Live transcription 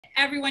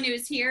everyone who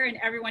is here and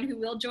everyone who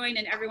will join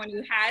and everyone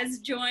who has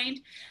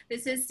joined.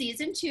 This is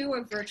season 2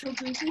 of Virtual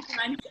BOOZY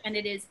BRUNCH, and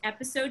it is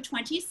episode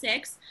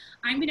 26.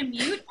 I'm going to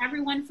mute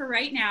everyone for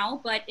right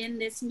now, but in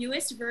this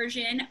newest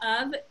version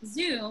of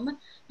Zoom,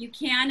 you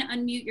can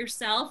unmute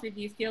yourself if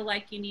you feel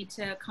like you need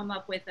to come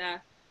up with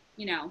a,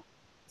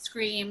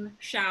 scream,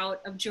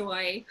 shout of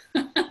joy,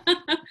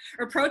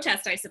 or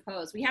protest, I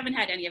suppose. We haven't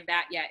had any of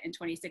that yet in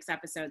 26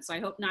 episodes, so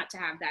I hope not to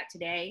have that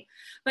today.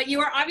 But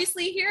you are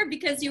obviously here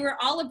because you are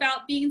all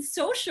about being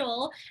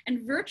social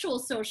and virtual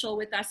social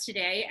with us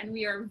today, and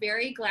we are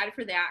very glad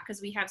for that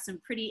because we have some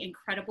pretty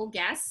incredible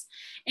guests.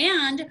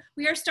 And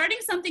we are starting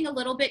something a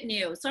little bit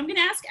new. So I'm going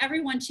to ask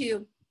everyone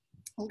to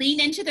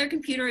lean into their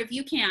computer if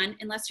you can,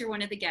 unless you're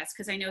one of the guests,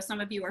 because I know some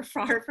of you are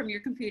far from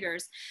your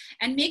computers,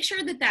 and make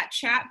sure that that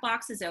chat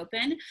box is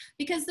open,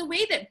 because the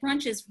way that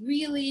brunch is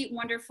really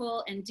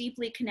wonderful and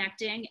deeply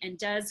connecting and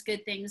does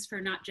good things for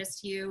not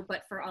just you,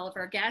 but for all of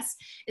our guests,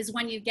 is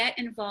when you get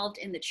involved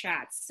in the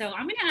chats. So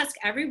I'm going to ask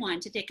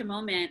everyone to take a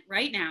moment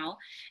right now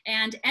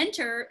and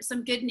enter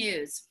some good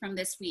news from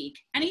this week.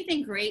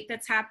 Anything great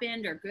that's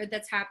happened or good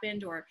that's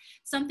happened or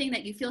something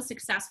that you feel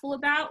successful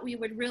about, we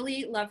would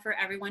really love for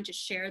everyone to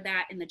share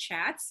that in the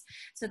chats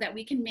so that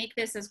we can make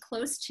this as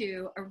close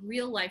to a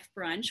real life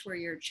brunch where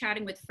you're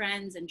chatting with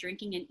friends and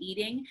drinking and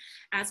eating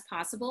as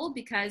possible,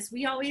 because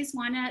we always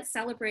want to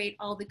celebrate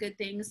all the good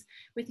things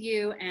with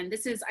you. And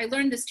this is, I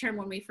learned this term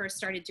when we first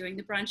started doing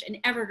the brunch, an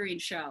evergreen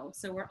show.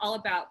 So we're all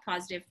about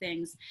positive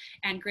things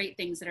and great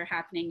things that are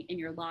happening in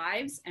your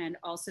lives, and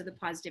also the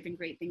positive and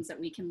great things that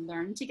we can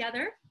learn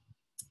together.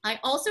 I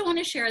also want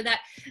to share that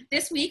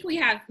this week we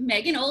have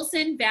Megan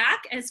Olson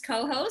back as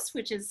co-host,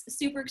 which is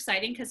super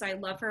exciting because I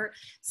love her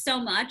so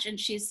much, and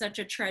she's such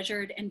a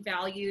treasured and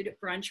valued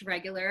brunch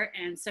regular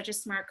and such a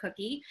smart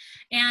cookie.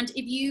 And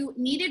if you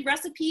needed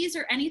recipes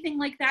or anything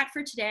like that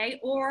for today,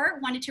 or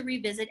wanted to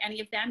revisit any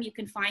of them, you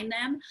can find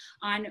them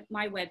on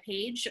my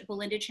webpage,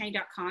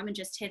 belindachang.com, and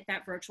just hit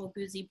that Virtual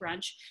BOOZY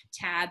Brunch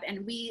tab.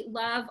 And we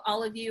love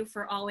all of you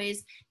for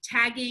always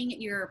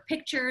tagging your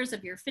pictures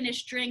of your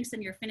finished drinks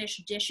and your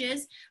finished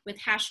dishes with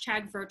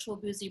hashtag Virtual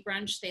BOOZY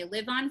Brunch. They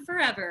live on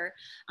forever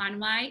on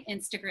my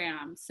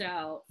Instagram.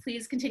 So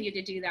please continue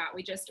to do that.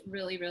 We just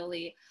really,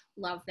 really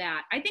love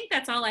that. I think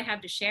that's all I have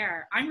to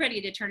share. I'm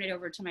ready to turn it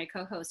over to my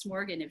co-host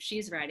Morgan if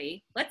she's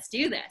ready. Let's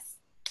do this.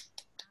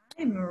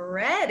 I'm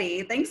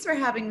ready. Thanks for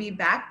having me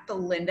back,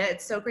 Belinda.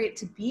 It's so great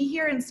to be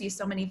here and see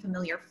so many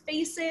familiar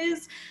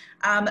faces.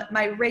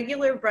 My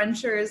regular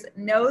brunchers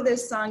know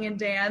this song and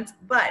dance,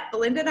 but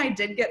Belinda and I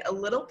did get a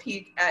little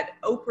peek at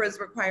Oprah's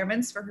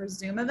requirements for her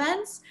Zoom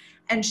events,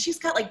 and she's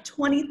got like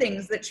 20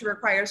 things that she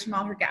requires from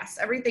all her guests,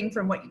 everything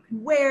from what you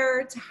can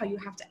wear to how you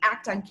have to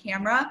act on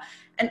camera.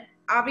 And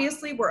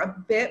obviously we're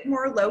a bit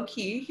more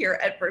low-key here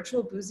at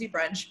Virtual BOOZY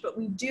Brunch, but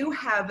we do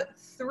have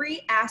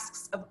 3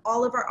 asks of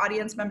all of our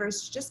audience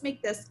members to just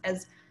make this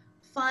as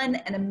fun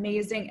and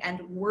amazing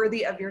and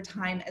worthy of your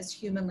time as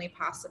humanly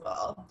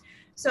possible.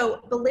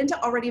 So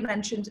Belinda already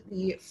mentioned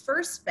the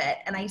first bit,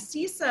 and I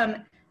see some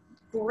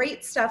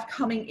great stuff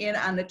coming in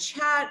on the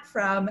chat,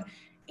 from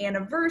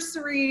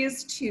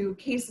anniversaries to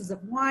cases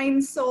of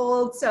wine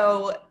sold.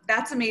 So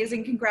that's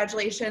amazing.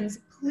 Congratulations.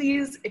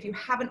 Please, if you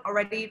haven't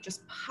already,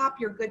 just pop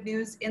your good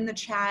news in the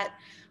chat.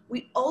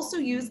 We also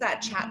use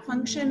that chat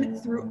function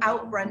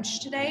throughout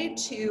brunch today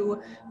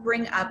to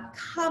bring up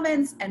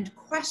comments and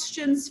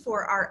questions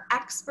for our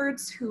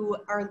experts who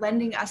are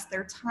lending us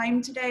their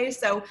time today.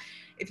 So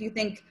if you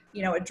think,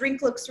 a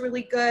drink looks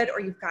really good, or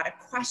you've got a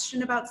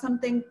question about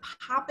something,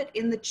 pop it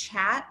in the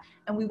chat,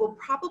 and we will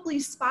probably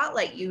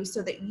spotlight you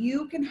so that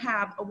you can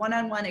have a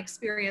one-on-one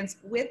experience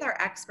with our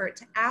expert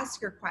to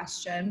ask your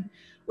question,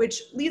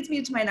 which leads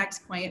me to my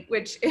next point,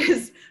 which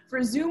is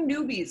for Zoom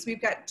newbies,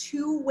 we've got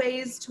 2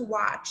 ways to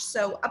watch.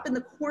 So up in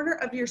the corner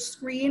of your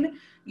screen,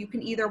 you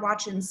can either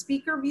watch in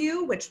speaker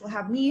view, which will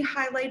have me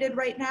highlighted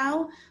right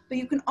now, but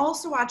you can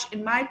also watch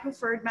in my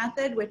preferred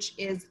method, which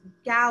is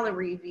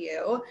gallery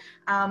view.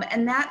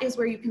 And that is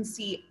where you can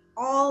see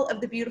all of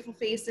the beautiful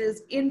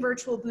faces in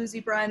Virtual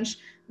BOOZY Brunch,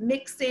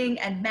 mixing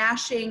and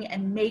mashing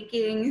and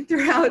making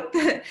throughout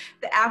the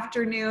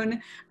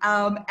afternoon.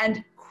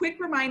 And quick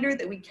reminder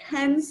that we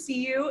can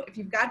see you if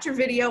you've got your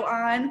video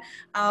on,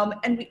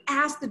 and we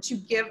ask that you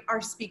give our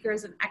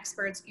speakers and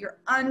experts your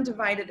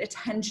undivided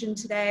attention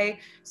today.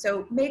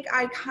 So make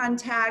eye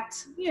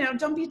contact,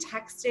 don't be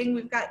texting.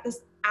 We've got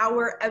this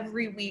hour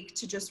every week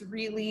to just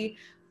really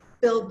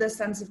build this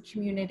sense of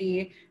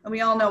community. And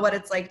we all know what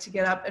it's like to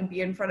get up and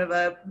be in front of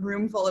a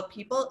room full of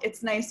people.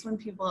 It's nice when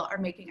people are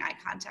making eye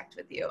contact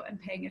with you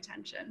and paying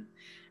attention.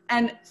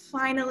 And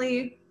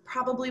finally,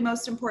 probably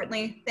most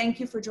importantly, thank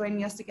you for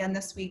joining us again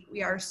this week.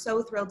 We are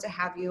so thrilled to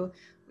have you.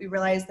 We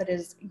realize that it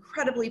is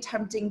incredibly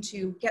tempting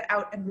to get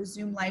out and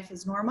resume life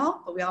as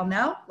normal, but we all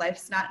know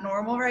life's not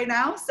normal right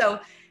now. So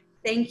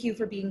thank you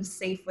for being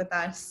safe with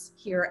us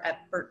here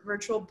at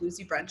Virtual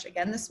BOOZY Brunch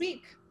again this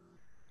week.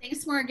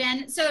 Thanks,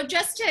 Morgan. So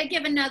just to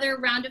give another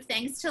round of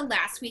thanks to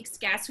last week's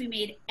guest, we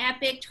made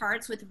epic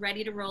tarts with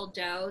Ready to Roll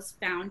Dough's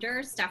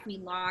founder, Stephanie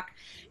Locke.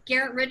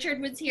 Garrett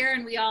Richard was here,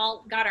 and we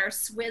all got our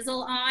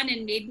swizzle on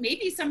and made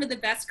maybe some of the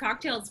best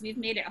cocktails we've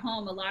made at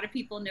home. A lot of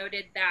people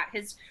noted that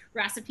his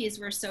recipes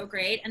were so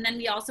great. And then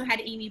we also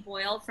had Amy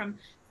Boyle from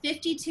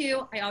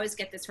 52, I always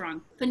get this wrong,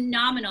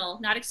 phenomenal,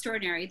 not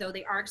extraordinary, though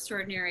they are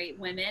extraordinary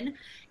women,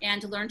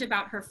 and learned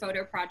about her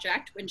photo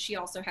project when she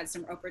also has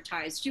some Oprah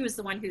ties. She was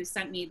the one who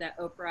sent me the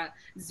Oprah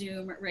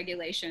Zoom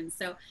regulations.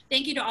 So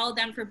thank you to all of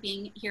them for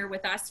being here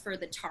with us for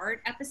the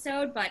tart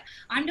episode, but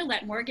I'm gonna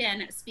let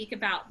Morgan speak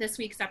about this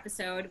week's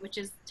episode, which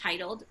is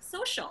titled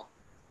Social.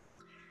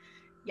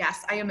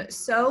 Yes, I am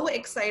so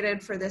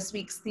excited for this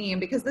week's theme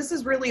because this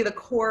is really the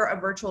core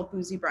of virtual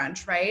boozy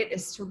brunch, right?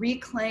 Is to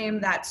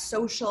reclaim that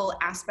social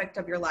aspect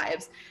of your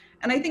lives.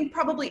 And I think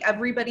probably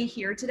everybody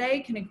here today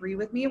can agree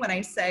with me when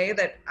I say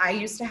that I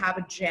used to have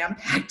a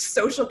jam-packed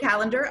social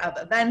calendar of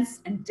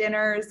events and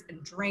dinners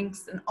and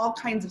drinks and all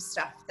kinds of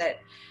stuff that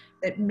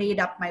made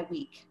up my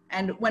week.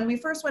 And when we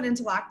first went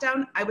into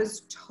lockdown, I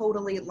was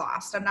totally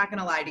lost. I'm not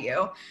gonna lie to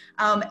you.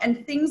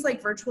 And things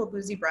like virtual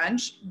boozy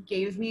brunch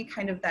gave me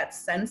kind of that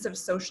sense of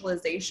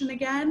socialization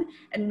again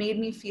and made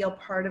me feel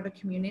part of a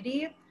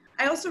community.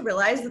 I also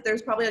realized that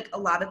there's probably like a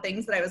lot of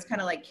things that I was kind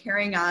of like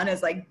carrying on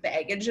as like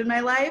baggage in my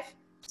life.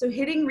 So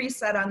hitting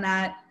reset on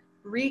that,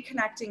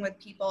 reconnecting with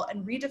people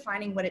and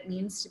redefining what it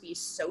means to be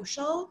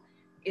social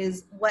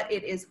is what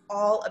it is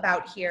all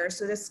about here.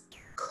 So this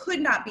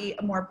could not be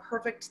a more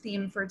perfect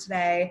theme for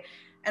today.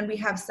 And we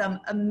have some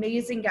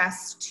amazing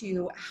guests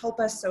to help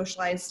us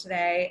socialize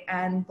today.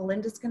 And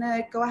Belinda's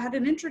gonna go ahead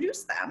and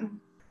introduce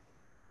them.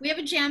 We have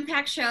a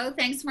jam-packed show.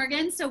 Thanks,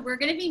 Morgan. So we're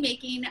going to be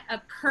making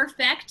a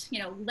perfect,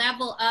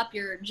 level up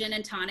your gin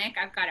and tonic.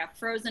 I've got a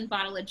frozen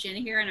bottle of gin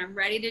here, and I'm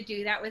ready to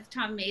do that with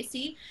Tom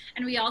Macy.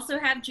 And we also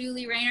have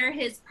Julie Rayner,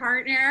 his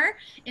partner,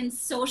 in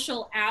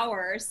Social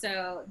Hour.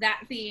 So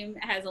that theme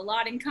has a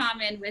lot in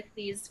common with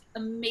these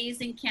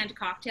amazing canned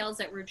cocktails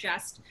that were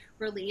just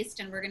released,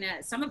 and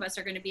some of us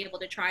are going to be able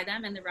to try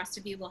them, and the rest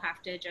of you will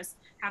have to just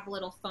have a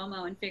little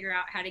FOMO and figure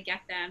out how to get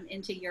them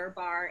into your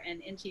bar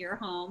and into your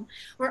home.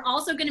 We're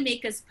also going to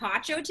make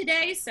gazpacho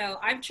today, so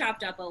I've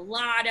chopped up a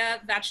lot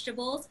of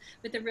vegetables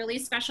with a really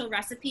special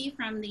recipe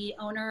from the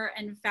owner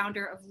and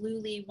founder of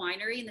Luli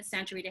Winery in the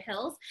Santa Rita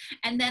Hills.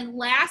 And then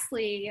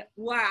lastly,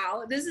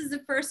 wow, this is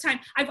the first time.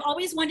 I've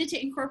always wanted to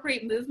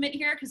incorporate movement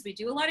here because we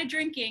do a lot of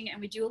drinking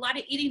and we do a lot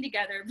of eating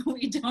together, but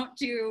we don't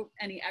do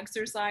any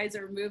exercise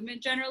or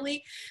movement generally.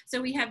 So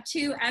we have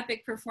two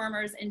epic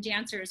performers and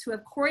dancers who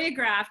have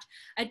choreographed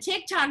a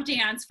TikTok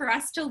dance for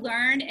us to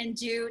learn and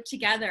do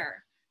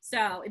together.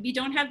 So if you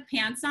don't have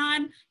pants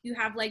on, you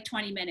have like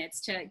 20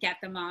 minutes to get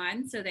them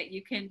on so that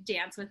you can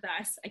dance with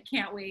us. I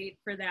can't wait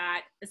for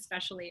that,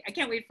 especially. I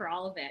can't wait for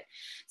all of it.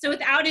 So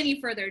without any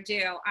further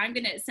ado, I'm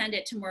going to send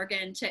it to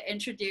Morgan to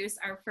introduce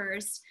our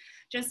first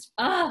just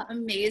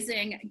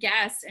amazing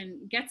guest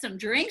and get some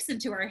drinks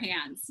into our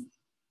hands.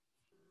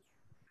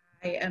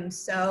 I am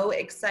so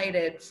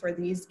excited for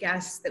these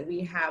guests that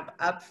we have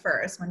up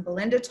first. When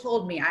Belinda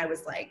told me, I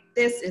was like,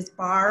 this is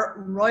bar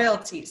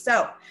royalty.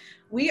 So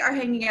we are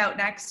hanging out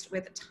next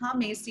with Tom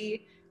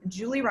Macy and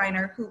Julie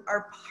Reiner, who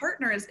are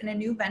partners in a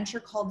new venture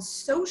called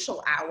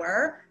Social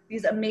Hour,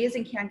 these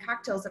amazing canned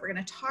cocktails that we're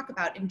going to talk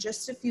about in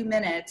just a few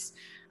minutes.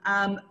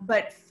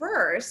 But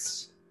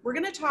first, we're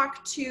going to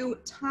talk to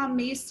Tom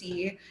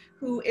Macy,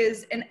 who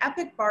is an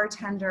epic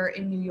bartender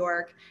in New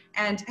York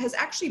and has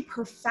actually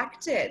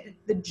perfected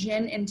the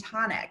gin and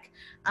tonic.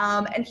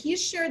 And he's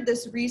shared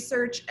this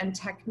research and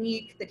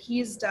technique that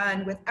he's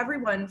done with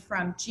everyone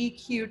from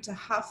GQ to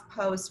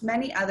HuffPost,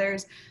 many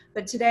others.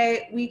 But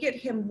today we get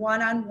him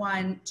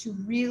one-on-one to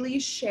really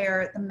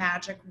share the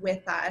magic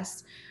with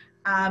us.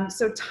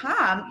 So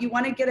Tom, you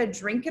want to get a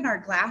drink in our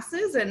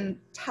glasses and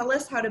tell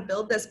us how to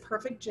build this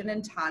perfect gin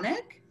and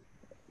tonic?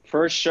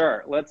 For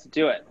sure. Let's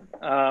do it.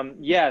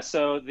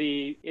 So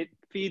it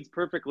feeds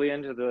perfectly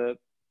into the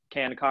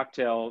canned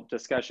cocktail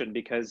discussion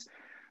because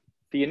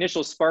the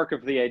initial spark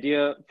of the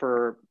idea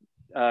for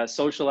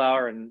Social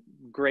Hour and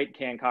great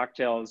canned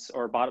cocktails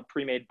or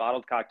pre-made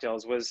bottled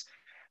cocktails was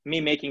me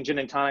making gin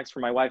and tonics for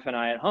my wife and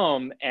I at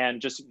home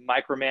and just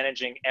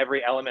micromanaging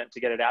every element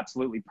to get it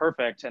absolutely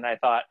perfect. And I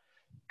thought,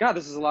 God,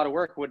 this is a lot of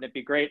work. Wouldn't it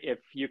be great if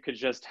you could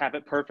just have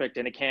it perfect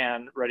in a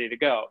can ready to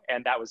go?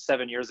 And that was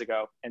 7 years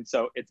ago. And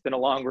so it's been a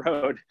long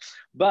road,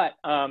 but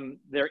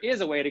there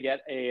is a way to get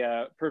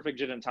a perfect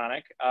gin and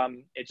tonic.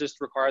 It just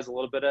requires a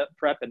little bit of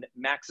prep and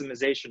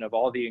maximization of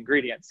all the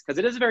ingredients because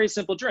it is a very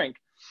simple drink.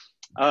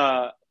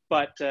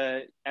 But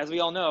as we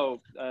all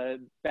know,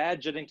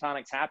 bad gin and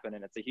tonics happen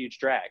and it's a huge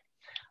drag.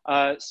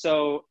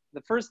 So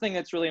the first thing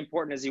that's really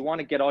important is you want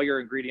to get all your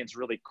ingredients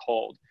really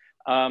cold.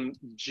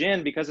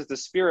 Gin, because it's a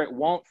spirit,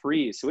 won't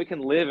freeze, so it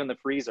can live in the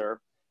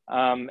freezer.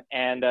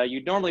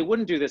 You normally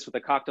wouldn't do this with a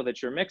cocktail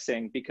that you're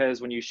mixing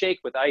because when you shake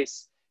with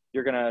ice,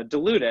 you're going to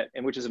dilute it,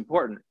 and which is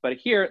important. But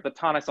here, the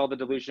tonic's all the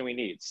dilution we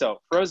need.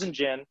 So frozen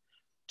gin,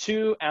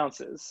 2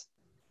 ounces.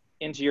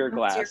 into your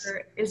glass.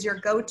 Is your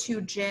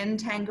go-to gin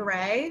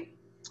Tanqueray?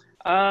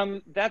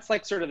 That's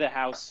like sort of the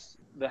house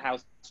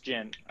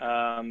gin.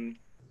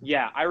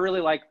 Yeah, I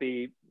really like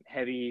the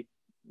heavy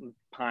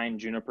pine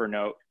juniper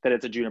note, that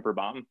it's a juniper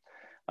bomb.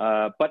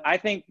 But I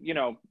think, you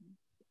know,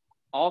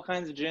 all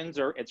kinds of gins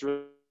it's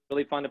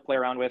really fun to play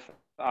around with,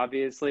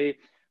 obviously,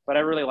 but I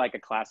really like a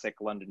classic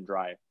London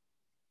Dry.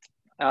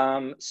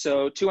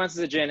 So 2 ounces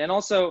of gin. And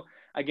also,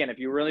 again, if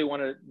you really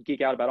want to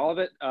geek out about all of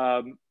it,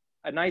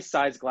 a nice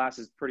size glass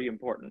is pretty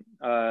important.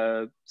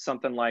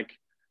 Something like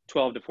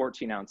 12 to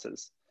 14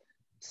 ounces.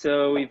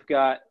 So we've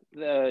got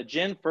the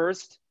gin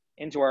first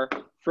into our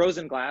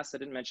frozen glass. I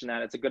didn't mention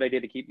that. It's a good idea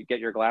to get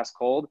your glass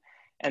cold.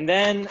 And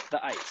then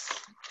the ice.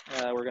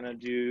 We're gonna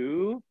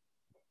do,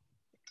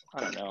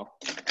 I don't know,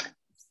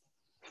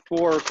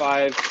 4 or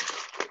 5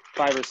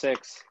 or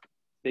 6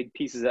 big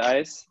pieces of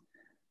ice.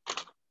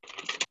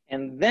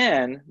 And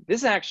then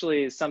this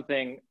actually is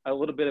something, a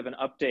little bit of an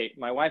update.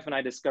 My wife and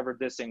I discovered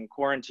this in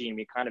quarantine.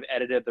 We kind of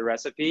edited the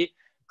recipe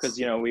because,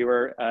 you know, we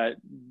were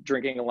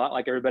drinking a lot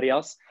like everybody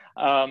else.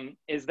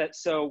 Is that,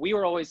 so we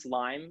were always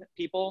lime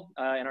people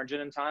in our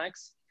gin and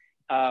tonics,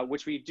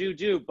 which we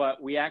do,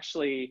 but we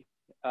actually,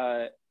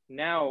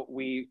 now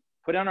we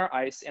put on our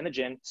ice and the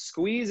gin,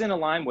 squeeze in a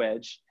lime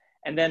wedge,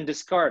 and then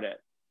discard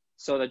it.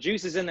 So the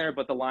juice is in there,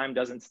 but the lime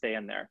doesn't stay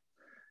in there.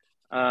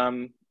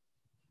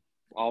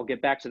 I'll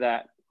get back to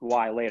that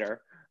why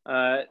later.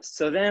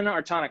 So then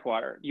our tonic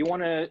water. You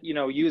want to, you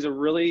know, use a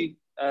really,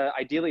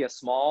 ideally a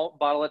small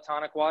bottle of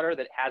tonic water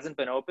that hasn't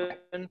been opened,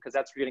 because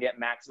that's where you're going to get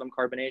maximum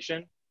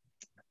carbonation.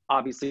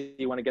 Obviously,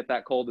 you want to get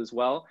that cold as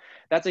well.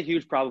 That's a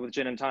huge problem with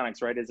gin and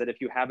tonics, right? Is that if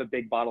you have a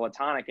big bottle of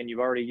tonic and you've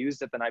already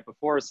used it the night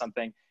before or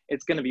something,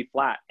 it's going to be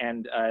flat,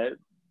 and a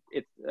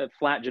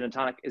flat gin and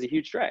tonic is a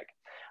huge drag.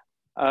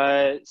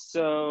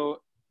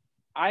 So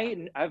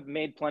I've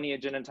made plenty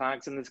of gin and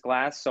tonics in this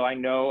glass, so I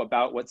know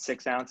about what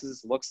 6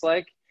 ounces looks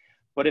like.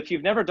 But if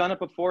you've never done it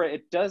before,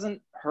 it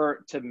doesn't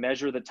hurt to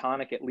measure the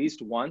tonic at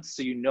least once,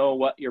 so you know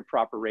what your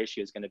proper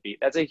ratio is going to be.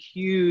 That's a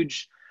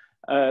huge,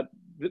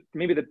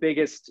 maybe the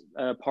biggest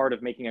part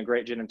of making a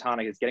great gin and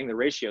tonic is getting the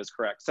ratios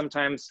correct.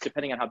 Sometimes,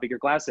 depending on how big your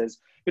glass is,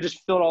 you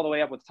just fill it all the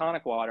way up with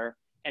tonic water,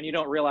 and you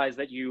don't realize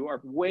that you are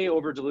way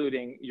over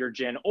diluting your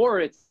gin, or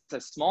it's a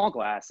small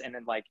glass and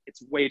then like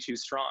it's way too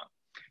strong.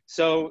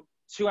 So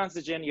 2 ounces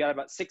of gin, you got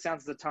about 6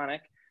 ounces of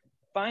tonic.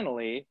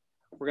 Finally,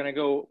 we're gonna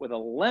go with a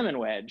lemon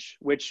wedge,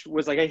 which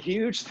was like a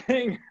huge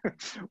thing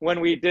when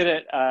we did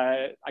it.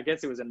 I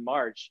guess it was in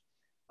March.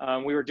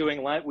 We were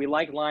doing lime, we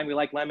like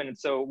lemon. And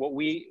so what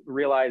we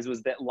realized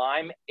was that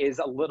lime is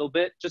a little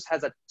bit, just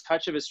has a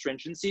touch of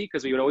astringency,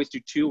 because we would always do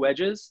 2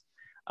 wedges.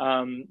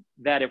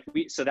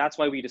 So that's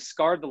why we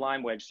discard the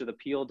lime wedge, so the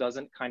peel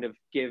doesn't kind of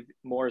give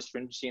more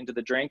astringency into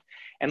the drink.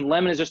 And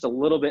lemon is just a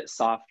little bit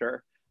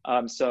softer.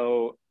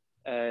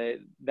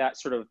 That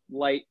sort of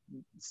light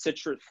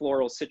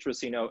floral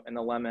citrusy note in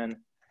the lemon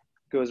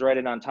goes right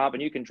in on top,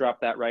 and you can drop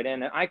that right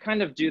in. And I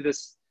kind of do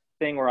this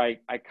thing where I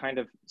kind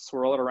of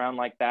swirl it around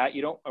like that.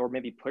 You don't, or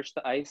maybe push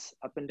the ice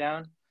up and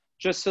down,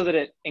 just so that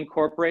it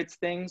incorporates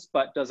things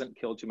but doesn't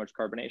kill too much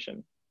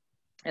carbonation.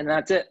 And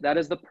that's it. That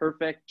is the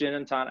perfect gin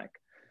and tonic.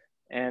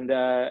 And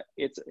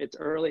it's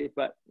early,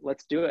 but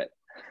let's do it.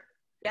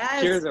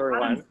 Yes. Cheers,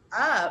 everyone.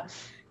 Up.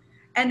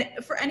 And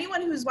for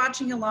anyone who's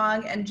watching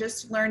along and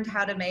just learned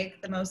how to make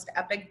the most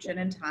epic gin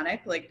and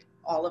tonic, like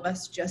all of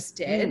us just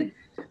did,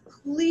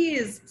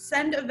 please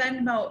send a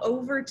Venmo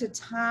over to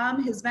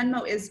Tom. His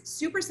Venmo is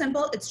super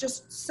simple. It's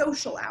just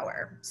social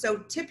hour. So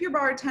tip your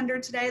bartender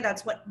today.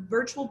 That's what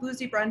Virtual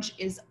Boozy Brunch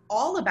is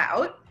all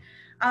about.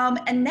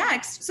 And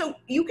next, so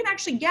you can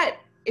actually get,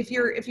 if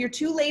you're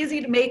too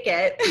lazy to make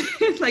it,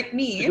 like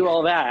me, do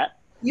all that,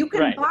 you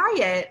can buy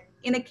it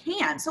in a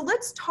can. So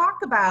let's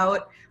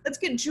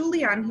get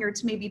Julie on here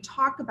to maybe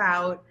talk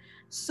about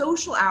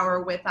social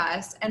hour with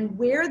us and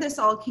where this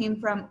all came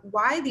from,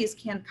 why these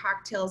canned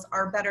cocktails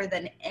are better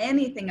than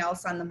anything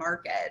else on the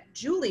market.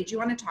 Julie, do you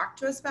want to talk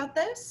to us about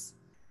this?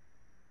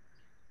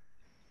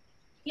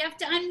 You have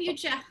to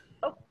unmute you.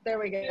 Oh, there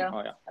we go.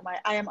 Oh, yeah.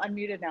 I am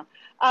unmuted now.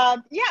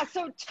 Yeah,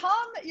 so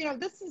Tom, you know,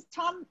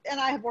 Tom and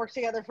I have worked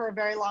together for a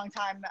very long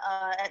time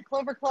at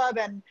Clover Club,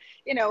 and,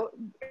 you know,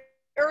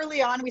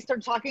 early on, we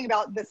started talking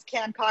about this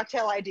canned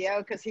cocktail idea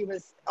because he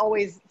was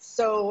always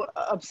so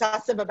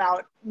obsessive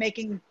about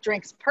making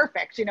drinks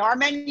perfect. You know, our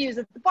menus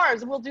at the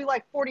bars, we'll do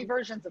like 40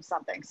 versions of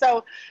something.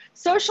 So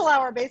social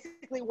hour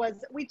basically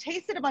was, we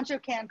tasted a bunch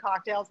of canned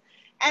cocktails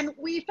and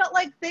we felt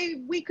like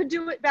we could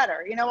do it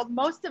better. You know,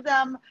 most of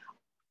them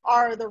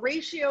the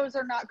ratios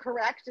are not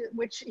correct,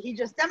 which he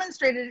just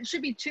demonstrated. It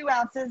should be 2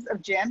 ounces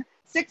of gin,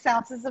 6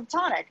 ounces of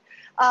tonic.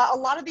 A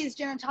lot of these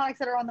gin and tonics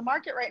that are on the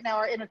market right now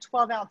are in a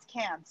 12-ounce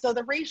can. So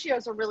the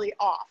ratios are really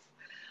off.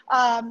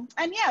 And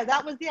yeah,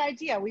 that was the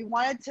idea. We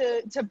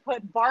wanted to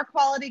put bar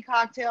quality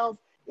cocktails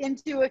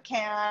into a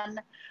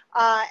can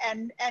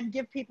and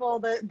give people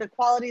the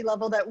quality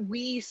level that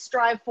we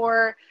strive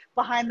for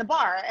behind the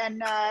bar.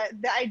 And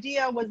the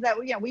idea was that,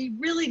 you know, we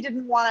really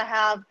didn't want to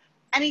have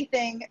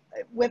anything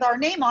with our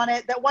name on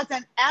it that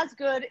wasn't as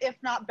good, if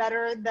not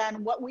better,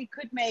 than what we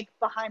could make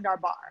behind our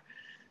bar.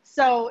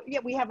 So yeah,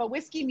 we have a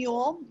whiskey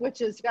mule, which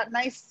has got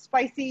nice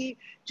spicy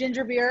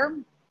ginger beer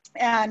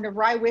and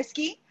rye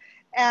whiskey.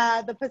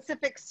 The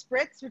Pacific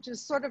Spritz, which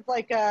is sort of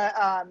like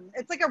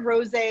it's like a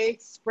rosé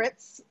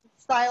spritz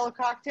style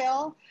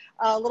cocktail.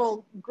 A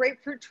little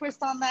grapefruit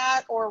twist on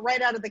that, or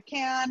right out of the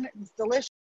can. It's delicious.